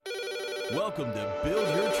Welcome to Build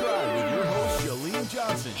Your Tribe with your host, Chalene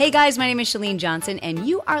Johnson. Hey guys, my name is Chalene Johnson, and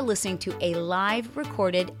you are listening to a live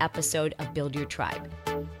recorded episode of Build Your Tribe.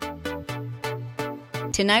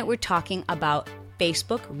 Tonight we're talking about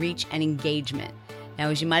Facebook reach and engagement. Now,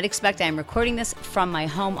 as you might expect, I am recording this from my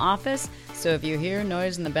home office, so if you hear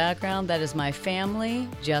noise in the background, that is my family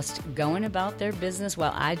just going about their business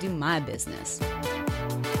while I do my business.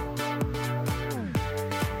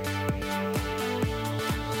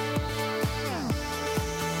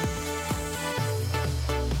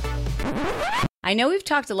 I know we've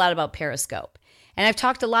talked a lot about Periscope, and I've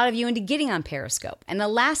talked a lot of you into getting on Periscope. And the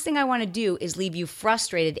last thing I want to do is leave you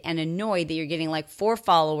frustrated and annoyed that you're getting like 4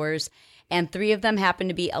 followers and 3 of them happen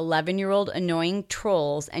to be 11-year-old annoying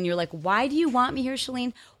trolls. And you're like, why do you want me here,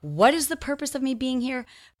 Chalene? What is the purpose of me being here?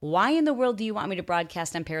 Why in the world do you want me to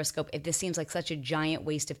broadcast on Periscope if this seems like such a giant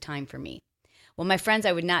waste of time for me? Well, my friends,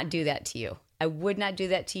 I would not do that to you. I would not do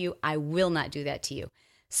that to you. I will not do that to you.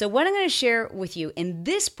 So what I'm going to share with you in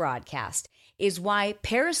this broadcast is why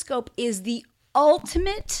Periscope is the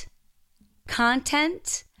ultimate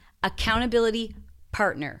content accountability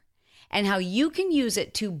partner and how you can use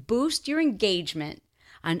it to boost your engagement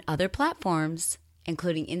on other platforms,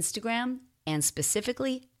 including Instagram and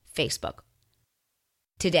specifically Facebook.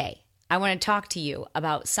 Today, I want to talk to you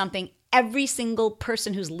about something every single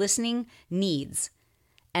person who's listening needs,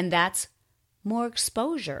 and that's more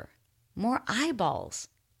exposure, more eyeballs,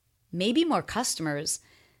 maybe more customers.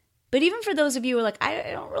 But even for those of you who are like,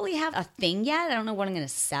 I don't really have a thing yet, I don't know what I'm going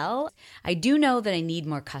to sell, I do know that I need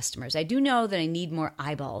more customers. I do know that I need more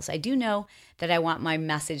eyeballs. I do know that I want my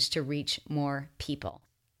message to reach more people.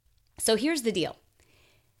 So here's the deal.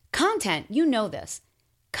 Content, you know this.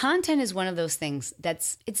 Content is one of those things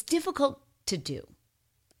it's difficult to do.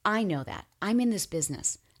 I know that. I'm in this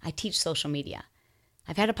business. I teach social media.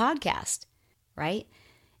 I've had a podcast, right?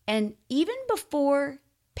 And even before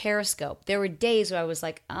Periscope, there were days where I was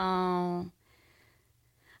like, oh,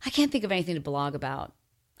 I can't think of anything to blog about.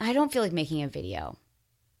 I don't feel like making a video.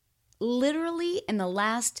 Literally in the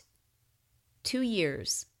last 2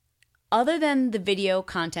 years, other than the video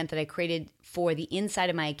content that I created for the inside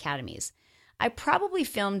of my academies, I probably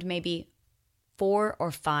filmed maybe 4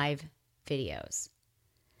 or 5 videos.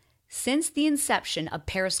 Since the inception of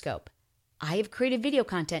Periscope, I have created video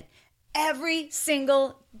content every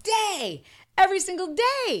single day. Every single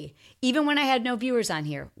day, even when I had no viewers on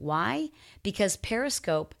here. Why? Because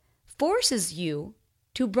Periscope forces you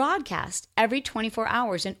to broadcast every 24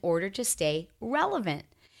 hours in order to stay relevant.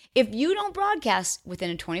 If you don't broadcast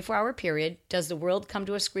within a 24-hour period, does the world come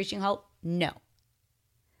to a screeching halt? No.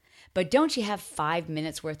 But don't you have 5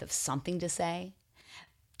 minutes worth of something to say?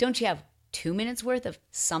 Don't you have 2 minutes worth of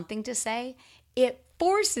something to say? It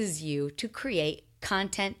forces you to create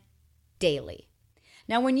content daily.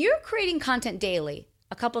 Now, when you're creating content daily,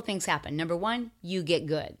 a couple things happen. Number 1, you get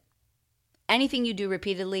good. Anything you do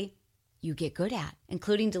repeatedly, you get good at,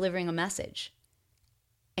 including delivering a message,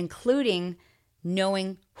 including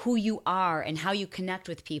knowing who you are and how you connect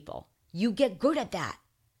with people. You get good at that.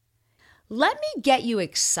 Let me get you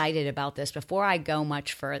excited about this before I go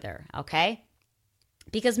much further, okay?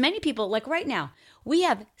 Because many people, like right now, we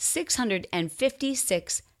have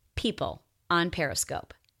 656 people on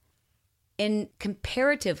Periscope. In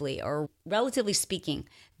comparatively or relatively speaking,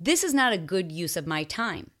 this is not a good use of my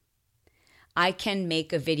time. I can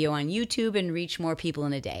make a video on YouTube and reach more people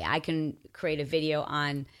in a day. I can create a video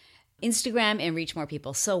on Instagram and reach more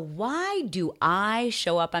people. So why do I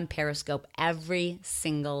show up on Periscope every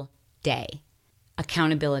single day?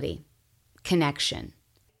 Accountability, connection.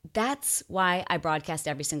 That's why I broadcast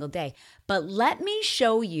every single day. But let me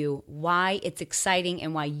show you why it's exciting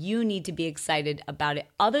and why you need to be excited about it,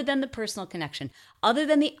 other than the personal connection, other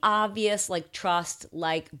than the obvious like trust,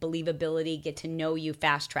 like believability, get to know you,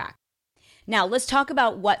 fast track. Now, let's talk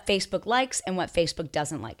about what Facebook likes and what Facebook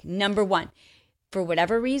doesn't like. Number 1, for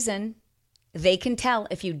whatever reason, they can tell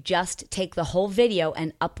if you just take the whole video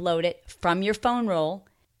and upload it from your phone roll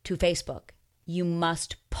to Facebook. You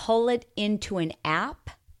must pull it into an app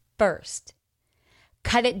first.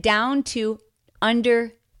 Cut it down to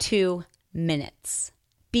under 2 minutes.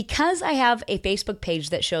 Because I have a Facebook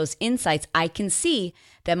page that shows insights, I can see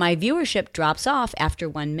that my viewership drops off after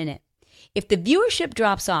 1 minute. If the viewership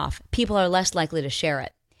drops off, people are less likely to share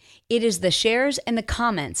it. It is the shares and the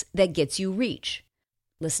comments that gets you reach.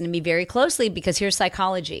 Listen to me very closely because here's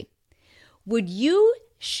psychology. Would you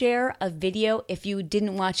share a video if you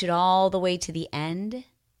didn't watch it all the way to the end?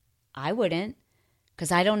 I wouldn't.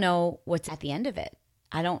 Because I don't know what's at the end of it.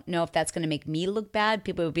 I don't know if that's going to make me look bad.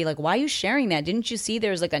 People would be like, why are you sharing that? Didn't you see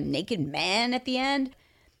there's like a naked man at the end?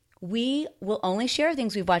 We will only share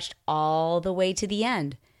things we've watched all the way to the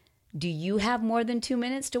end. Do you have more than 2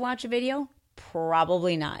 minutes to watch a video?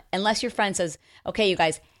 Probably not. Unless your friend says, okay, you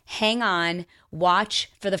guys, hang on,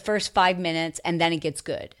 watch for the first 5 minutes, and then it gets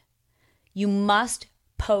good. You must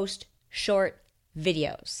post short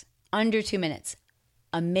videos, under 2 minutes.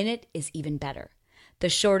 A minute is even better. The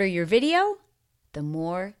shorter your video, the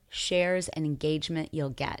more shares and engagement you'll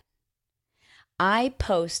get. I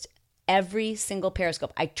post every single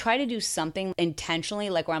Periscope. I try to do something intentionally,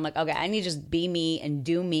 like where I'm like, okay, I need to just be me and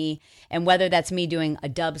do me. And whether that's me doing a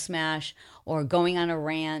dub smash or going on a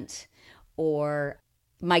rant or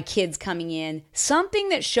my kids coming in, something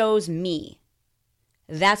that shows me.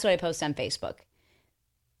 That's what I post on Facebook.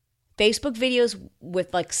 Facebook videos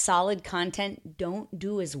with like solid content don't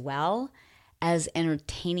do as well as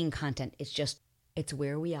entertaining content. It's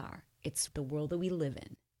where we are. It's the world that we live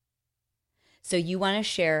in. So you want to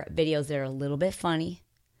share videos that are a little bit funny,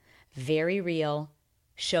 very real,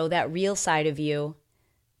 show that real side of you.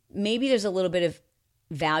 Maybe there's a little bit of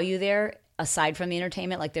value there aside from the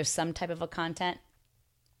entertainment, like there's some type of a content,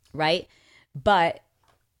 right? But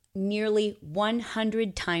nearly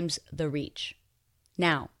 100 times the reach.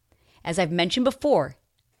 Now, as I've mentioned before,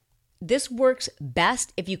 this works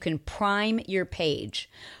best if you can prime your page.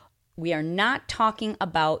 We are not talking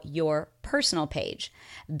about your personal page.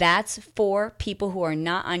 That's for people who are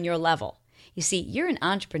not on your level. You see, you're an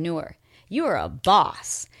entrepreneur. You are a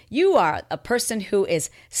boss. You are a person who is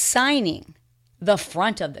signing the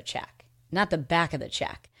front of the check, not the back of the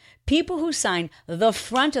check. People who sign the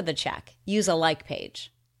front of the check use a like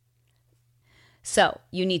page. So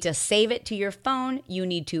you need to save it to your phone. You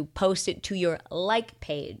need to post it to your like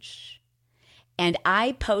page. And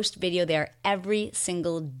I post video there every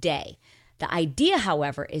single day. The idea,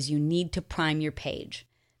 however, is you need to prime your page.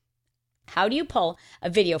 How do you pull a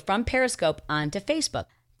video from Periscope onto Facebook?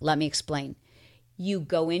 Let me explain. You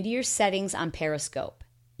go into your settings on Periscope.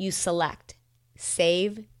 You select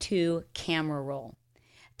Save to Camera Roll.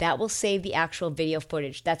 That will save the actual video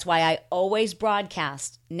footage. That's why I always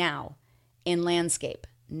broadcast now in landscape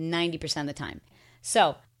 90% of the time.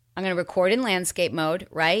 So I'm going to record in landscape mode,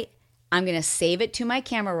 right? I'm going to save it to my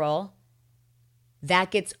camera roll.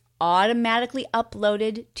 That gets automatically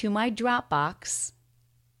uploaded to my Dropbox.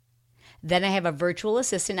 Then I have a virtual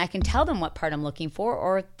assistant. I can tell them what part I'm looking for,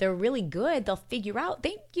 or if they're really good, they'll figure out.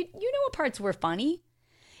 You know what parts were funny.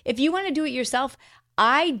 If you want to do it yourself,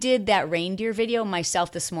 I did that reindeer video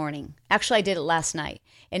myself this morning. Actually, I did it last night,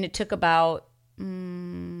 and it took about,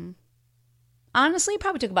 honestly, it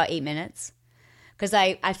probably took about 8 minutes. Because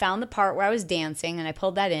I found the part where I was dancing and I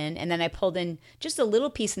pulled that in, and then I pulled in just a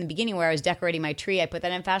little piece in the beginning where I was decorating my tree. I put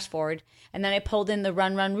that in fast forward, and then I pulled in the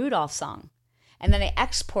Run Run Rudolph song. And then I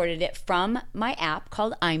exported it from my app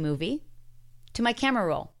called iMovie to my camera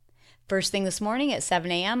roll. First thing this morning at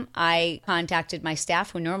 7 a.m., I contacted my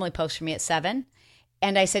staff who normally post for me at 7,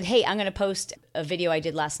 and I said, hey, I'm going to post a video I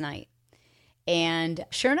did last night. And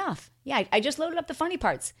sure enough, yeah, I just loaded up the funny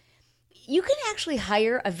parts. You can actually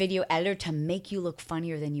hire a video editor to make you look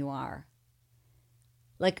funnier than you are.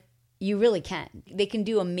 Like, you really can. They can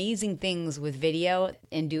do amazing things with video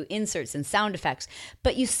and do inserts and sound effects.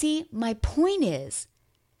 But you see, my point is,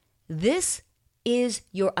 this is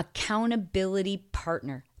your accountability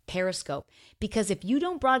partner, Periscope. Because if you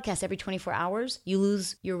don't broadcast every 24 hours, you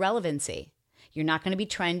lose your relevancy. You're not going to be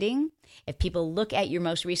trending. If people look at your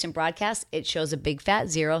most recent broadcast, it shows a big fat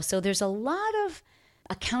 0. So there's a lot of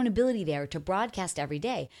accountability there to broadcast every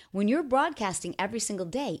day. When you're broadcasting every single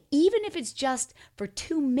day, even if it's just for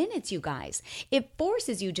 2 minutes, you guys, it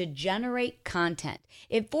forces you to generate content.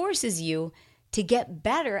 It forces you to get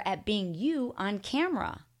better at being you on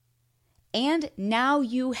camera. And now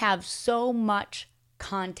you have so much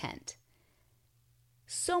content.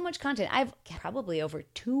 So much content. I've probably over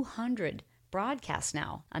 200 broadcasts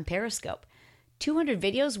now on Periscope. 200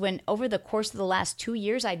 videos when over the course of the last 2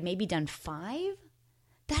 years, I'd maybe done 5.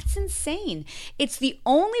 That's insane. It's the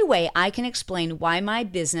only way I can explain why my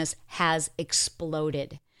business has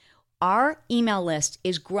exploded. Our email list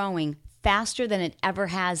is growing faster than it ever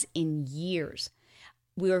has in years.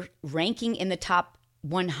 We're ranking in the top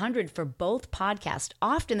 100 for both podcasts,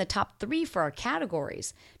 often the top 3 for our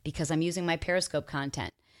categories, because I'm using my Periscope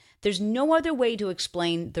content. There's no other way to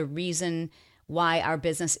explain the reason why our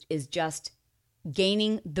business is just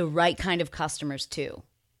gaining the right kind of customers too.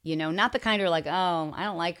 You know, not the kind who are like, oh, I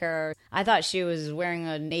don't like her. I thought she was wearing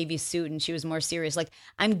a navy suit and she was more serious. Like,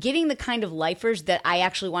 I'm getting the kind of lifers that I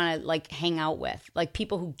actually want to like hang out with, like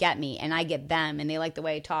people who get me and I get them and they like the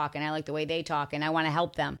way I talk and I like the way they talk and I want to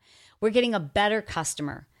help them. We're getting a better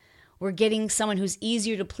customer. We're getting someone who's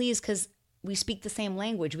easier to please because we speak the same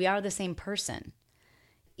language. We are the same person.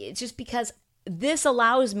 It's just because this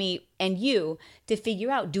allows me and you to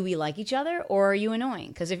figure out, do we like each other or are you annoying?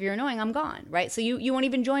 Because if you're annoying, I'm gone, right? So you won't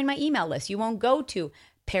even join my email list. You won't go to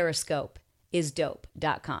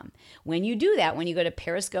periscopeisdope.com. When you do that, when you go to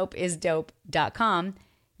periscopeisdope.com,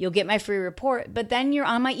 you'll get my free report, but then you're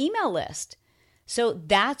on my email list. So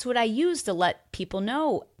that's what I use to let people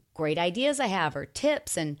know great ideas I have or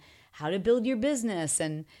tips and how to build your business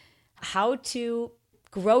and how to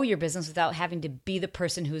grow your business without having to be the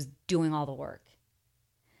person who's doing all the work.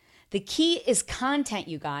 The key is content,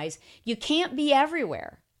 you guys. You can't be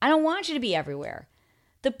everywhere. I don't want you to be everywhere.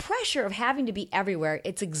 The pressure of having to be everywhere,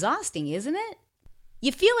 it's exhausting, isn't it?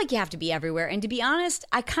 You feel like you have to be everywhere, and to be honest,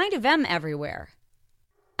 I kind of am everywhere.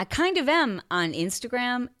 I kind of am on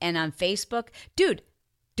Instagram and on Facebook. Dude.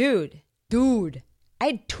 I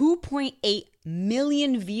had 2.8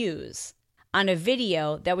 million views on a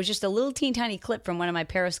video that was just a little teeny tiny clip from one of my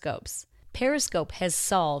Periscopes. Periscope has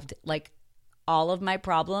solved like all of my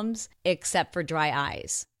problems except for dry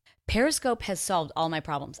eyes. Periscope has solved all my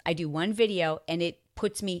problems. I do one video and it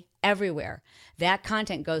puts me everywhere. That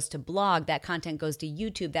content goes to blog, that content goes to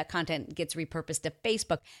YouTube, that content gets repurposed to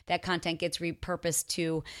Facebook, that content gets repurposed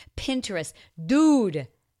to Pinterest. Dude,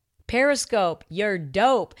 Periscope, you're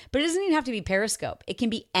dope. But it doesn't even have to be Periscope. It can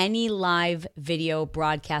be any live video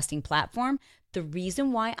broadcasting platform. The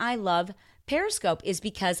reason why I love Periscope is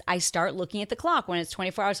because I start looking at the clock when it's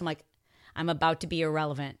 24 hours. I'm like, I'm about to be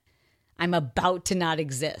irrelevant. I'm about to not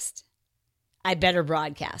exist. I better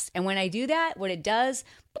broadcast. And when I do that, what it does,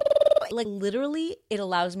 like literally, it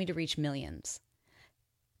allows me to reach millions.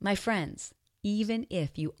 My friends, even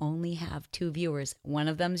if you only have 2 viewers, one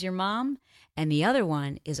of them's your mom, and the other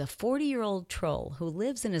one is a 40-year-old troll who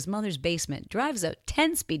lives in his mother's basement, drives a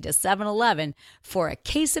 10-speed to 7-Eleven for a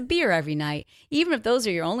case of beer every night. Even if those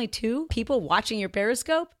are your only 2 people watching your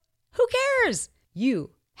Periscope, who cares?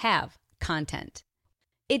 You have content.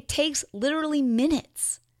 It takes literally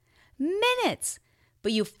minutes.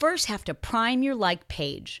 But you first have to prime your like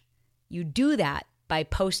page. You do that by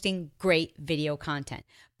posting great video content,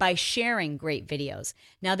 by sharing great videos.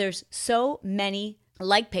 Now, there's so many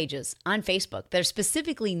like pages on Facebook that are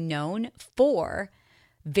specifically known for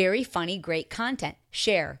very funny, great content.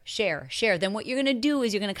 Share. Then what you're going to do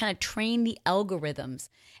is you're going to kind of train the algorithms.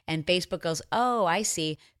 And Facebook goes, oh, I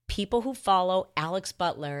see. People who follow Alex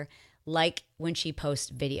Butler like when she posts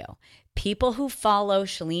video. People who follow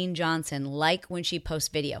Chalene Johnson like when she posts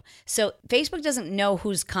video. So Facebook doesn't know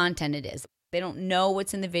whose content it is. They don't know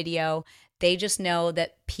what's in the video. They just know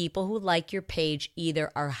that people who like your page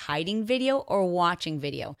either are hiding video or watching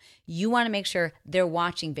video. You want to make sure they're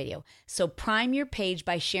watching video. So prime your page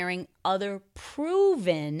by sharing other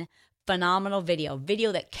proven phenomenal video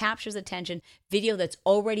that captures attention, video that's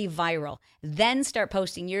already viral. Then start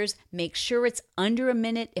posting yours. Make sure it's under a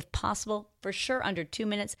minute if possible. For sure, under 2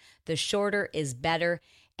 minutes. The shorter is better.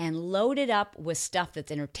 And load it up with stuff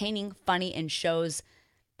that's entertaining, funny, and shows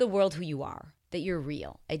the world who you are, that you're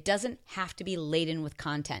real. It doesn't have to be laden with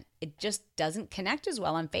content. It just doesn't connect as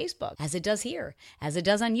well on Facebook as it does here, as it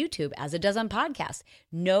does on YouTube, as it does on podcasts.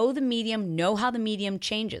 Know the medium, know how the medium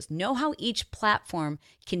changes, know how each platform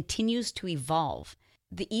continues to evolve.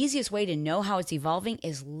 The easiest way to know how it's evolving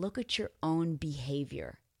is look at your own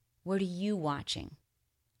behavior. What are you watching?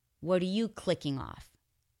 What are you clicking off?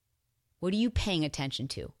 What are you paying attention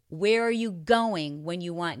to? Where are you going when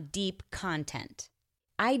you want deep content?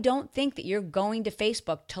 I don't think that you're going to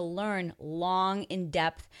Facebook to learn long,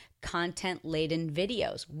 in-depth, content-laden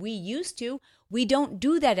videos. We used to. We don't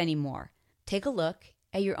do that anymore. Take a look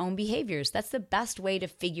at your own behaviors. That's the best way to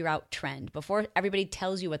figure out trend. Before everybody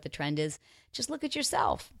tells you what the trend is, just look at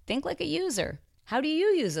yourself. Think like a user. How do you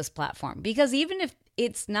use this platform? Because even if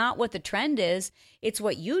it's not what the trend is, it's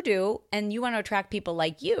what you do, and you want to attract people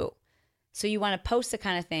like you. So you want to post the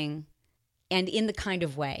kind of thing and in the kind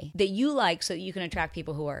of way that you like so that you can attract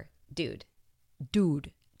people who are dude,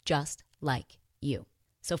 just like you.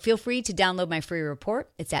 So feel free to download my free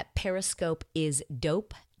report. It's at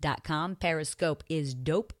periscopeisdope.com,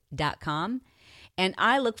 periscopeisdope.com. And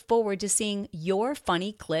I look forward to seeing your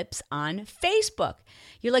funny clips on Facebook.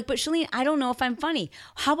 You're like, but Chalene, I don't know if I'm funny.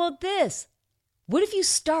 How about this? What if you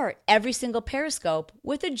start every single Periscope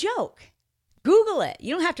with a joke? Google it.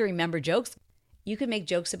 You don't have to remember jokes. You can make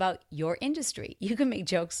jokes about your industry. You can make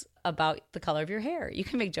jokes about the color of your hair. You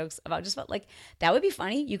can make jokes about just about that would be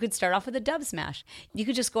funny. You could start off with a dub smash. You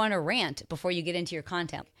could just go on a rant before you get into your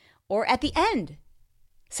content. Or at the end.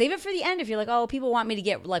 Save it for the end. If you're like, oh, people want me to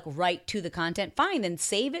get right to the content. Fine, then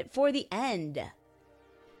save it for the end.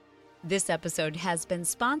 This episode has been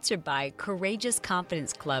sponsored by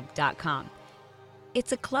CourageousConfidenceClub.com.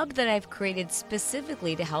 It's a club that I've created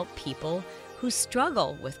specifically to help people who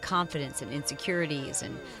struggle with confidence and insecurities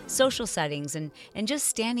and social settings and just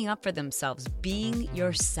standing up for themselves, being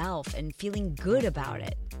yourself and feeling good about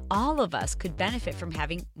it. All of us could benefit from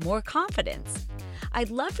having more confidence. I'd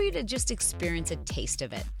love for you to just experience a taste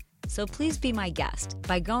of it. So please be my guest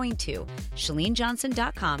by going to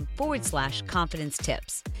ChaleneJohnson.com/confidence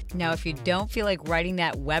tips. Now, if you don't feel like writing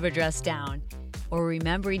that web address down or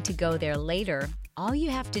remembering to go there later, all you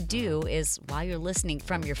have to do is, while you're listening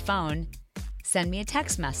from your phone, send me a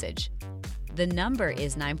text message. The number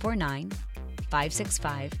is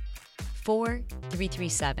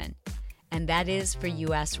 949-565-4337, and that is for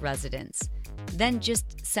U.S. residents. Then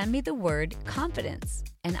just send me the word confidence,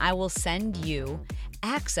 and I will send you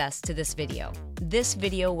access to this video. This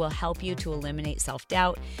video will help you to eliminate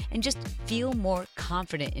self-doubt and just feel more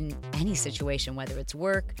confident in any situation, whether it's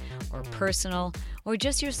work or personal or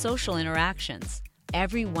just your social interactions.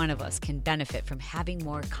 Every one of us can benefit from having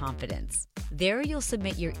more confidence. There you'll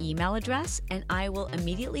submit your email address and I will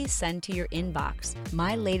immediately send to your inbox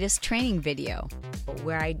my latest training video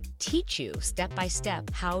where I teach you step by step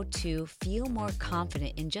how to feel more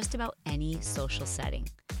confident in just about any social setting.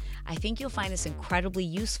 I think you'll find this incredibly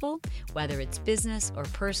useful, whether it's business or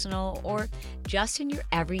personal or just in your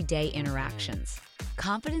everyday interactions.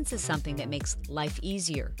 Confidence is something that makes life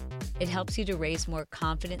easier. It helps you to raise more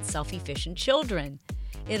confident, self-efficient children.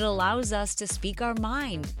 It allows us to speak our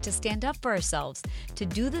mind, to stand up for ourselves, to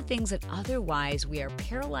do the things that otherwise we are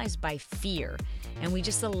paralyzed by fear, and we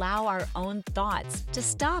just allow our own thoughts to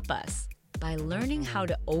stop us. By learning how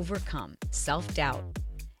to overcome self-doubt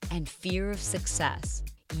and fear of success,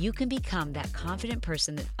 you can become that confident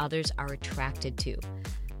person that others are attracted to.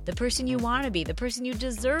 The person you want to be, the person you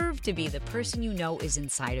deserve to be, the person you know is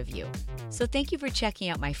inside of you. So thank you for checking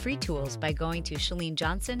out my free tools by going to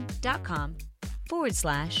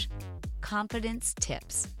ChaleneJohnson.com/confidence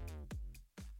tips.